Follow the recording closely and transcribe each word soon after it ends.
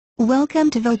Welcome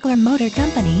to Vogler Motor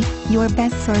Company, your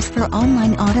best source for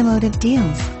online automotive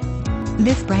deals.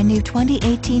 This brand new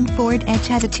 2018 Ford Edge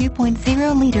has a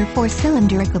 2.0-liter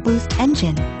 4-cylinder Ecoboost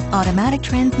engine, automatic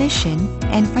transmission,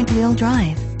 and front-wheel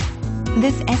drive.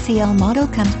 This SEL model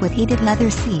comes with heated leather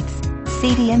seats,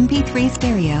 CD MP3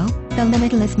 stereo, the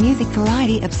limitless music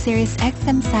variety of Sirius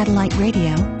XM satellite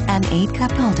radio, and 8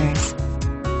 cup holders.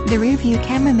 The rearview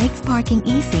camera makes parking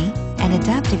easy, and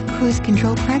adaptive cruise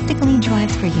control practically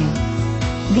drives for you.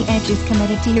 The Edge is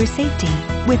committed to your safety,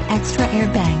 with extra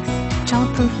airbags,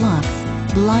 child-proof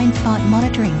locks, blind spot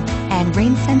monitoring, and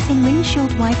rain-sensing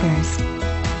windshield wipers.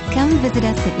 Come visit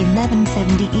us at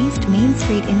 1170 East Main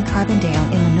Street in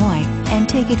Carbondale, Illinois, and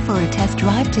take it for a test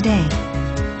drive today.